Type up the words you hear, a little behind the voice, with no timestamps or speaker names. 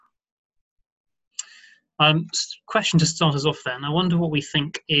Question to start us off then. I wonder what we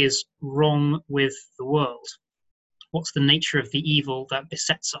think is wrong with the world. What's the nature of the evil that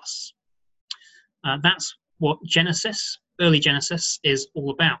besets us? That's what Genesis, early Genesis, is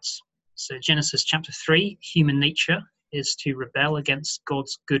all about. So Genesis chapter 3, human nature is to rebel against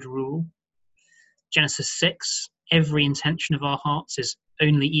God's good rule. Genesis 6, every intention of our hearts is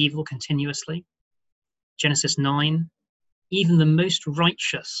only evil continuously. Genesis 9, even the most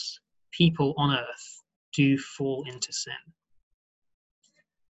righteous people on earth do fall into sin.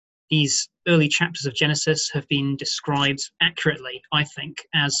 These early chapters of Genesis have been described accurately, I think,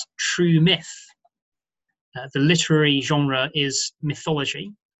 as true myth. The literary genre is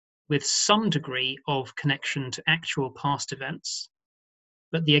mythology, with some degree of connection to actual past events,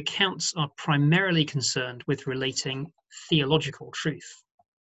 but the accounts are primarily concerned with relating theological truth.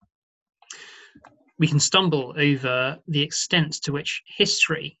 We can stumble over the extent to which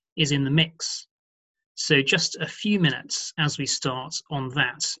history is in the mix. So just a few minutes as we start on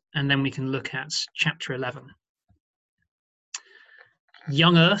that, and then we can look at chapter 11.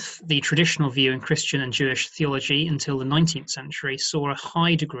 Young Earth, the traditional view in Christian and Jewish theology until the 19th century, saw a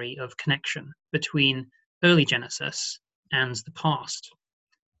high degree of connection between early Genesis and the past,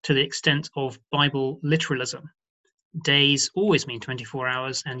 to the extent of Bible literalism. Days always mean 24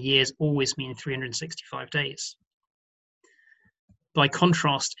 hours and years always mean 365 days. By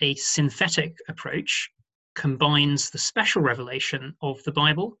contrast, a synthetic approach combines the special revelation of the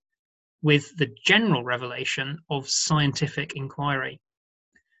Bible with the general revelation of scientific inquiry.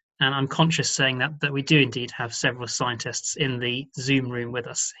 And I'm conscious saying that we do indeed have several scientists in the Zoom room with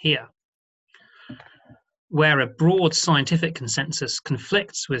us here. Where a broad scientific consensus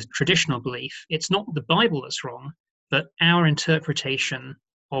conflicts with traditional belief, it's not the Bible that's wrong, but our interpretation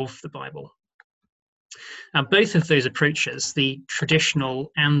of the Bible. Now, both of those approaches, the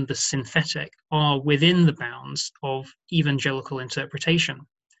traditional and the synthetic, are within the bounds of evangelical interpretation,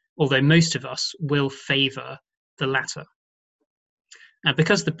 although most of us will favour the latter. Now,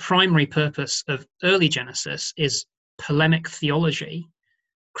 because the primary purpose of early Genesis is polemic theology,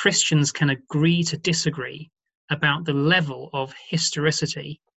 Christians can agree to disagree about the level of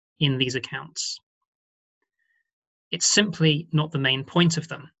historicity in these accounts. It's simply not the main point of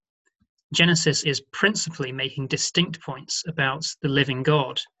them. Genesis is principally making distinct points about the living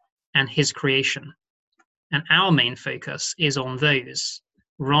God and his creation, and our main focus is on those,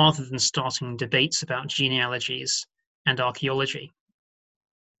 rather than starting debates about genealogies and archaeology.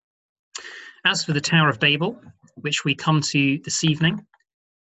 As for the Tower of Babel, which we come to this evening,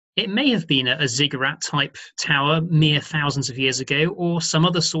 it may have been a ziggurat-type tower mere thousands of years ago, or some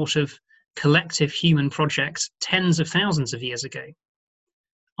other sort of collective human project tens of thousands of years ago.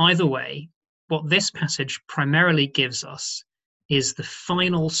 Either way, what this passage primarily gives us is the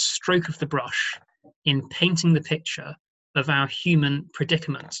final stroke of the brush in painting the picture of our human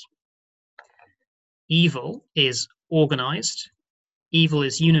predicament. Evil is organized, evil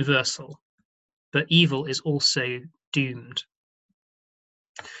is universal, but evil is also doomed.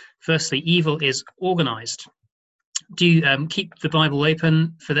 Firstly, evil is organized. Do keep the Bible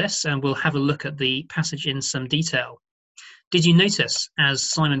open for this, and we'll have a look at the passage in some detail. Did you notice, as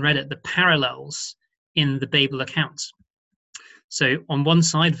Simon read it, the parallels in the Babel account? So on one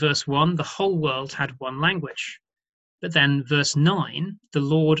side, verse 1, the whole world had one language. But then verse 9, the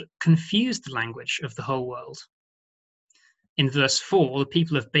Lord confused the language of the whole world. In verse 4, the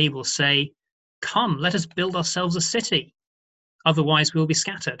people of Babel say, "Come, let us build ourselves a city, otherwise we'll be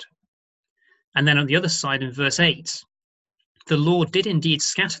scattered." And then on the other side, in verse 8, the Lord did indeed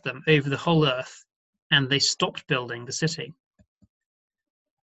scatter them over the whole earth, and they stopped building the city.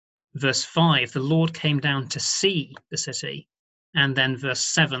 Verse 5, the Lord came down to see the city. And then verse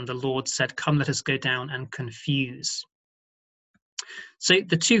 7, the Lord said, "Come, let us go down and confuse." So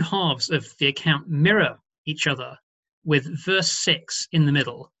the two halves of the account mirror each other, with verse 6 in the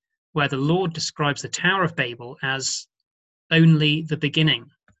middle, where the Lord describes the Tower of Babel as only the beginning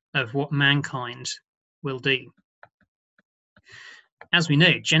of what mankind will do. As we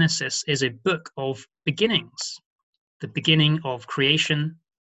know, Genesis is a book of beginnings. The beginning of creation,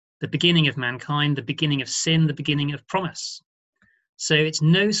 the beginning of mankind, the beginning of sin, the beginning of promise. So it's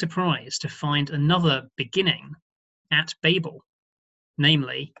no surprise to find another beginning at Babel,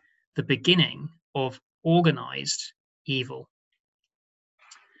 namely the beginning of organized evil.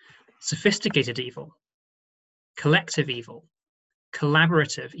 Sophisticated evil, collective evil,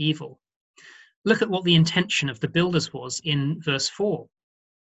 collaborative evil. Look at what the intention of the builders was in verse 4.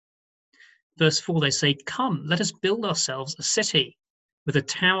 Verse 4, they say, "Come, let us build ourselves a city with a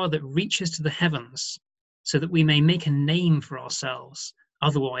tower that reaches to the heavens, so that we may make a name for ourselves,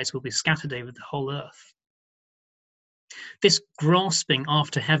 otherwise we'll be scattered over the whole earth." This grasping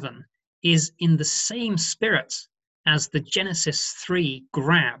after heaven is in the same spirit as the Genesis 3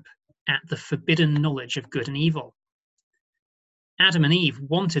 grab at the forbidden knowledge of good and evil. Adam and Eve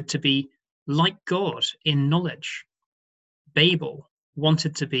wanted to be like God in knowledge. Babel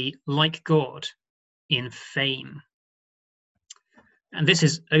wanted to be like God in fame. And this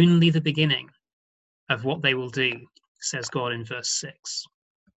is only the beginning of what they will do, says God in verse 6.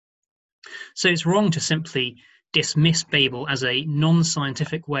 So it's wrong to simply dismiss Babel as a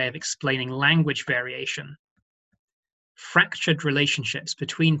non-scientific way of explaining language variation. Fractured relationships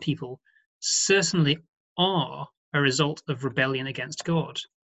between people certainly are a result of rebellion against God.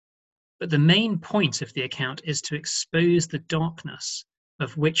 But the main point of the account is to expose the darkness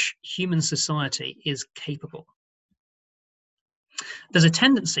of which human society is capable. There's a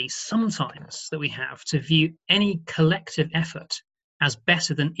tendency sometimes that we have to view any collective effort as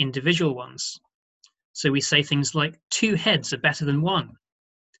better than individual ones. So we say things like 2 heads are better than 1,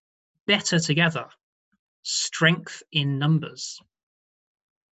 better together, strength in numbers.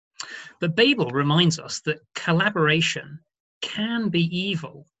 But Babel reminds us that collaboration can be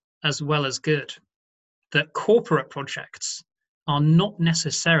evil as well as good, that corporate projects are not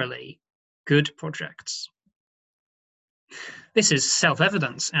necessarily good projects. This is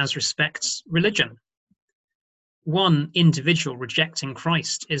self-evident as respects religion. One individual rejecting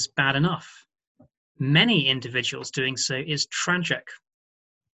Christ is bad enough. Many individuals doing so is tragic.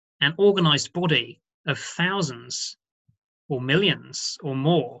 An organized body of thousands or millions or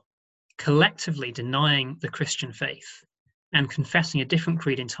more collectively denying the Christian faith and confessing a different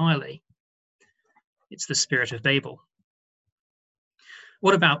creed entirely. It's the spirit of Babel.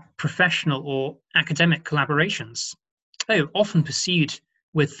 What about professional or academic collaborations? Oh, often pursued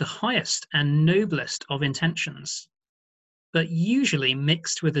with the highest and noblest of intentions, but usually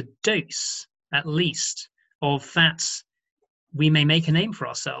mixed with a dose, at least, of that we may make a name for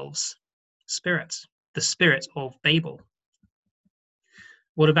ourselves spirit, the spirit of Babel.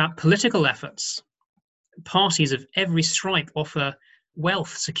 What about political efforts? Parties of every stripe offer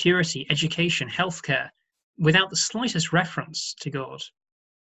wealth, security, education, healthcare, without the slightest reference to God.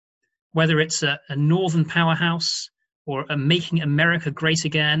 Whether it's a northern powerhouse, or a making America great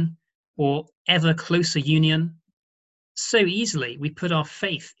again, or ever closer union, so easily we put our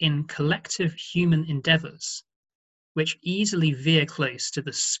faith in collective human endeavors, which easily veer close to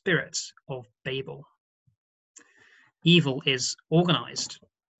the spirit of Babel. Evil is organized.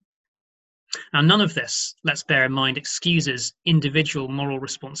 Now, none of this, let's bear in mind, excuses individual moral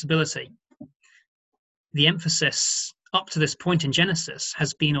responsibility. The emphasis up to this point in Genesis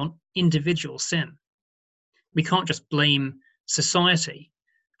has been on individual sin. We can't just blame society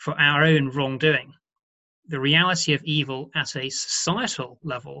for our own wrongdoing. The reality of evil at a societal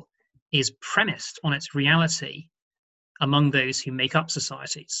level is premised on its reality among those who make up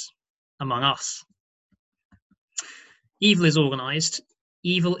societies, among us. Evil is organized.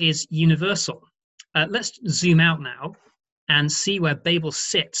 Evil is universal. Let's zoom out now and see where Babel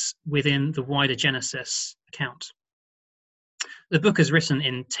sits within the wider Genesis account. The book is written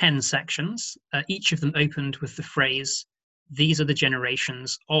in 10 sections, each of them opened with the phrase, "These are the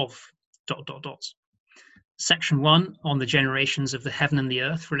generations of ... Section 1 on the generations of the heaven and the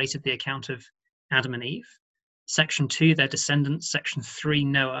earth related the account of Adam and Eve. Section 2, their descendants. Section 3,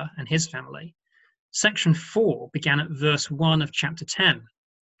 Noah and his family. Section 4 began at verse 1 of chapter 10,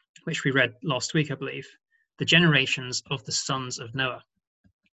 which we read last week, I believe, the generations of the sons of Noah.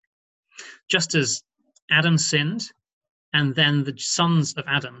 Just as Adam sinned, and then the sons of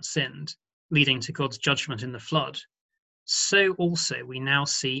Adam sinned, leading to God's judgment in the flood, so also we now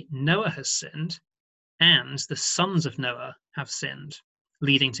see Noah has sinned, and the sons of Noah have sinned,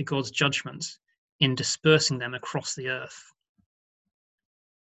 leading to God's judgment in dispersing them across the earth.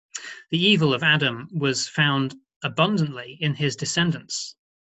 The evil of Adam was found abundantly in his descendants.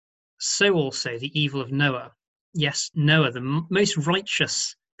 So also the evil of Noah. Yes, Noah, the most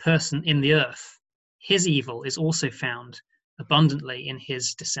righteous person in the earth, his evil is also found abundantly in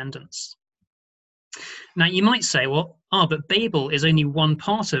his descendants. Now you might say, well, but Babel is only one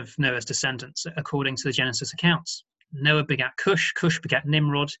part of Noah's descendants, according to the Genesis accounts. Noah begat Cush, Cush begat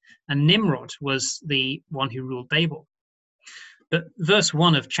Nimrod, and Nimrod was the one who ruled Babel. But verse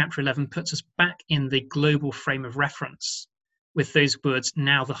 1 of chapter 11 puts us back in the global frame of reference with those words,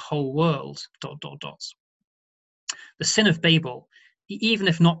 now the whole world, ... The sin of Babel, even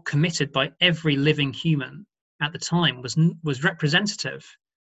if not committed by every living human at the time, was representative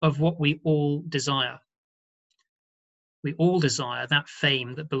of what we all desire. We all desire that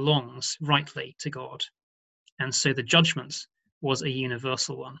fame that belongs rightly to God. And so the judgment was a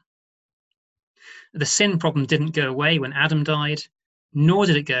universal one. The sin problem didn't go away when Adam died, nor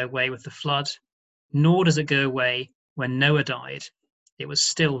did it go away with the flood, nor does it go away when Noah died. It was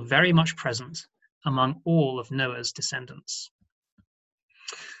still very much present among all of Noah's descendants.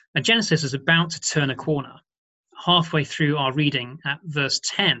 Now, Genesis is about to turn a corner. Halfway through our reading at verse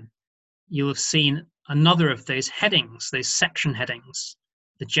 10, you'll have seen another of those headings, those section headings,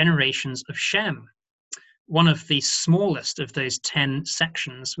 the generations of Shem, one of the smallest of those 10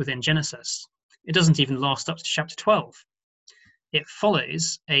 sections within Genesis. It doesn't even last up to chapter 12. It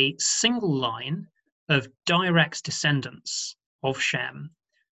follows a single line of direct descendants of Shem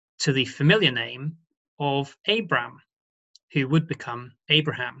to the familiar name of Abram, who would become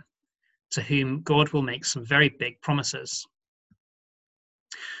Abraham, to whom God will make some very big promises.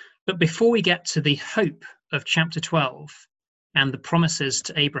 But before we get to the hope of chapter 12 and the promises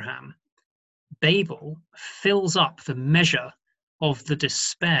to Abraham, Babel fills up the measure of the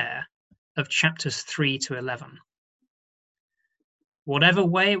despair of chapters 3 to 11. Whatever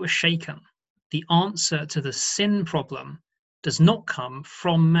way it was shaken, the answer to the sin problem does not come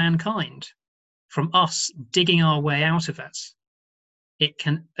from mankind, from us digging our way out of it. It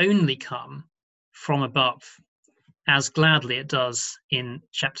can only come from above, as gladly it does in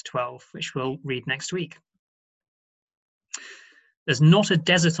chapter 12, which we'll read next week. There's not a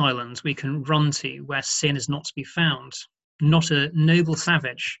desert island we can run to where sin is not to be found, not a noble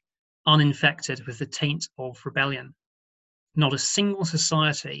savage uninfected with the taint of rebellion, not a single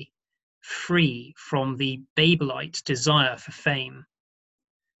society free from the Babelite desire for fame.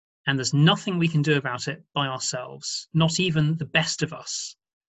 And there's nothing we can do about it by ourselves, not even the best of us.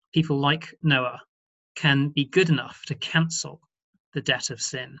 People like Noah can be good enough to cancel the debt of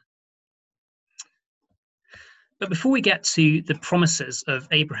sin. But before we get to the promises of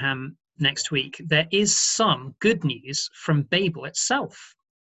Abraham next week, there is some good news from Babel itself.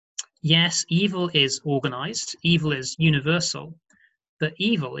 Yes, evil is organized, evil is universal, but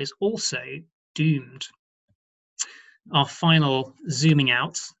evil is also doomed. Our final zooming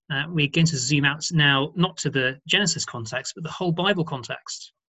out, we're going to zoom out now, not to the Genesis context, but the whole Bible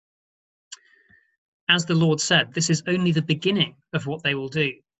context. As the Lord said, this is only the beginning of what they will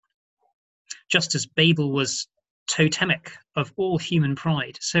do. Just as Babel was totemic of all human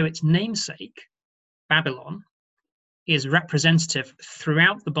pride, so its namesake, Babylon, is representative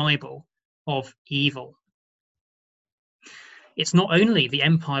throughout the Bible of evil. It's not only the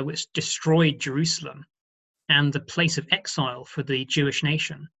empire which destroyed Jerusalem and the place of exile for the Jewish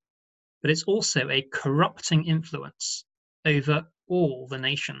nation, but it's also a corrupting influence over all the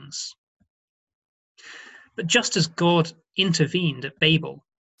nations. But just as God intervened at Babel,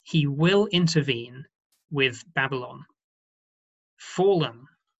 he will intervene with Babylon. Fallen,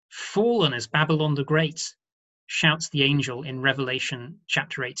 fallen is Babylon the Great, shouts the angel in Revelation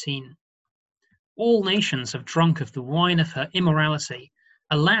chapter 18. All nations have drunk of the wine of her immorality.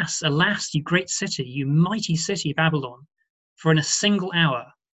 Alas, alas, you great city, you mighty city Babylon, for in a single hour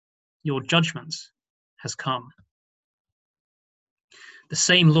your judgment has come. The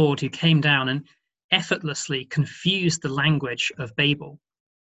same Lord who came down and effortlessly confused the language of Babel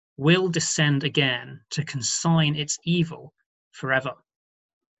will descend again to consign its evil forever.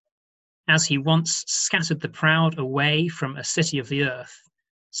 As he once scattered the proud away from a city of the earth,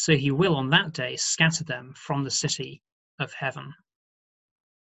 so he will on that day scatter them from the city of heaven.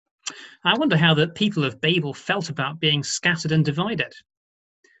 I wonder how the people of Babel felt about being scattered and divided.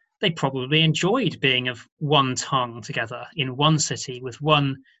 They probably enjoyed being of one tongue together in one city with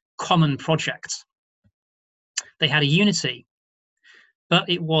one common project. They had a unity, but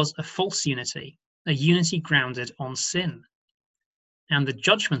it was a false unity, a unity grounded on sin. And the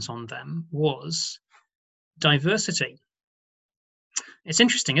judgment on them was diversity. It's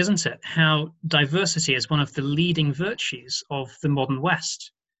interesting, isn't it, how diversity is one of the leading virtues of the modern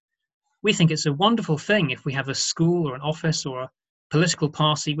West. We think it's a wonderful thing if we have a school or an office or a political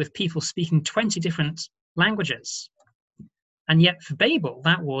party with people speaking 20 different languages. And yet for Babel,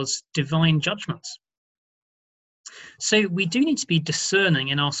 that was divine judgment. So we do need to be discerning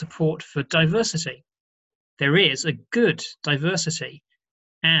in our support for diversity. There is a good diversity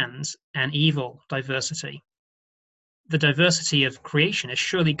and an evil diversity. The diversity of creation is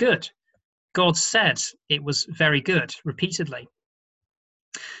surely good. God said it was very good repeatedly.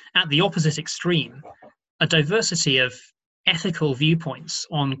 At the opposite extreme, a diversity of ethical viewpoints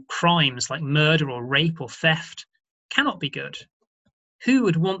on crimes like murder or rape or theft cannot be good. Who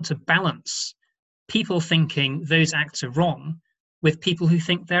would want to balance people thinking those acts are wrong with people who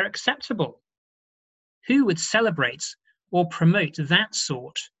think they're acceptable? Who would celebrate or promote that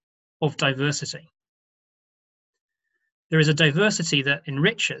sort of diversity? There is a diversity that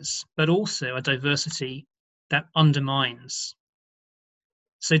enriches, but also a diversity that undermines.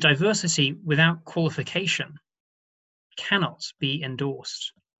 So diversity without qualification cannot be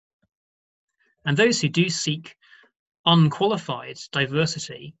endorsed. And those who do seek unqualified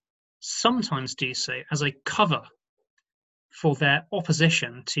diversity sometimes do so as a cover for their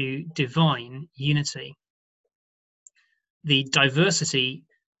opposition to divine unity. The diversity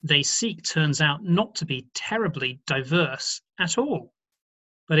they seek turns out not to be terribly diverse at all,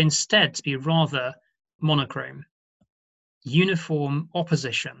 but instead to be rather monochrome, uniform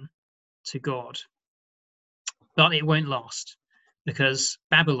opposition to God. But it won't last, because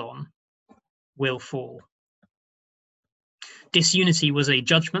Babylon will fall. Disunity was a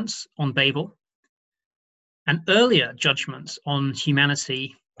judgment on Babel. An earlier judgment on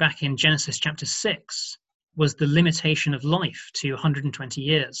humanity back in Genesis chapter 6 was the limitation of life to 120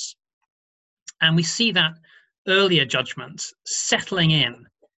 years. And we see that earlier judgment settling in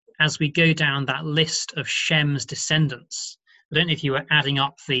as we go down that list of Shem's descendants. I don't know if you were adding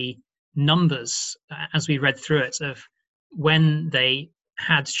up the numbers as we read through it of when they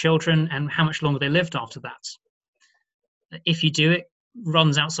had children and how much longer they lived after that. If you do, it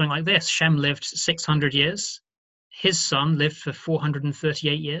runs out something like this. Shem lived 600 years. His son lived for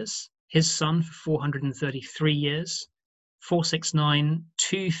 438 years. His son for 433 years. 469,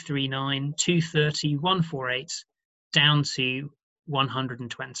 239, 230, 148, down to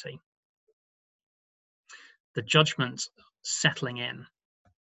 120. The judgment settling in.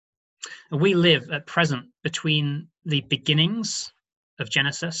 And we live at present between the beginnings of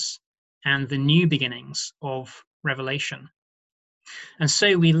Genesis and the new beginnings of Revelation. And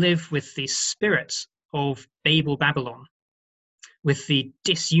so we live with the spirit of Babel Babylon, with the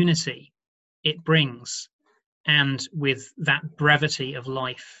disunity it brings, and with that brevity of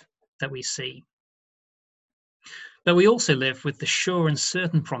life that we see. But we also live with the sure and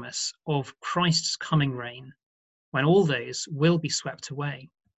certain promise of Christ's coming reign, when all those will be swept away.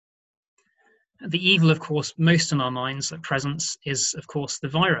 The evil, of course, most in our minds at present is, of course, the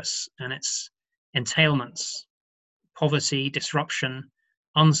virus and its entailments: poverty, disruption,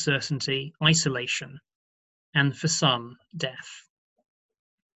 uncertainty, isolation, and for some, death.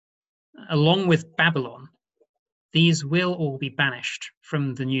 Along with Babylon, these will all be banished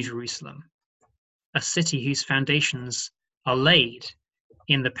from the New Jerusalem, a city whose foundations are laid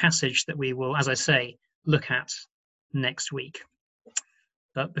in the passage that we will, as I say, look at next week.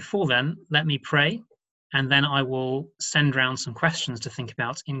 But before then, let me pray, and then I will send round some questions to think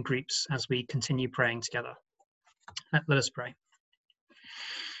about in groups as we continue praying together. Let us pray.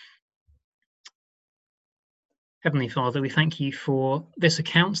 Heavenly Father, we thank you for this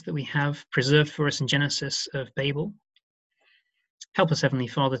account that we have preserved for us in Genesis of Babel. Help us, Heavenly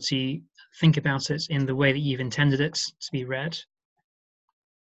Father, to think about it in the way that you've intended it to be read,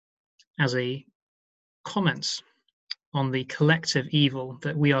 as a comment on the collective evil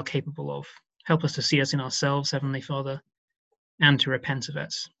that we are capable of. Help us to see us in ourselves, Heavenly Father, and to repent of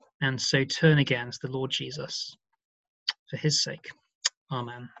it, and so turn again to the Lord Jesus. For his sake.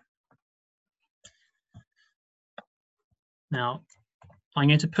 Amen. Now, I'm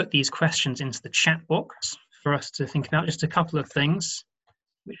going to put these questions into the chat box for us to think about, just a couple of things,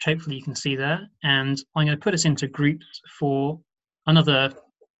 which hopefully you can see there. And I'm going to put us into groups for another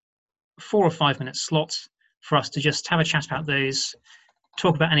 4 or 5 minute slots for us to just have a chat about those,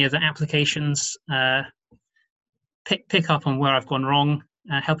 talk about any of the applications, pick up on where I've gone wrong,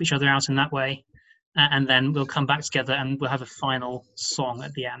 help each other out in that way. And then we'll come back together and we'll have a final song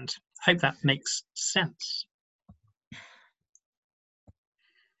at the end. I hope that makes sense.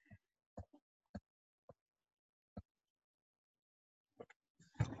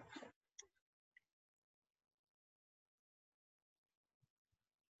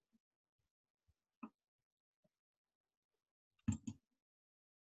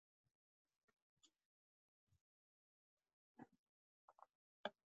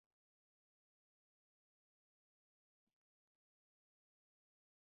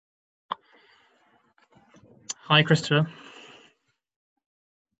 Hi, Christopher.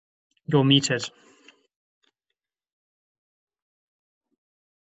 You're muted.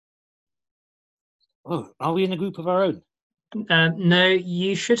 Oh, are we in a group of our own? No,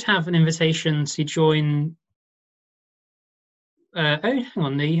 you should have an invitation to join. Oh, hang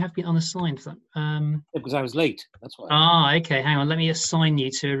on. No, you have been unassigned. Because I was late. That's why. Okay. Hang on. Let me assign you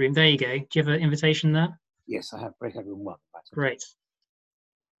to a room. There you go. Do you have an invitation there? Yes, I have. Breakout room 1. Great.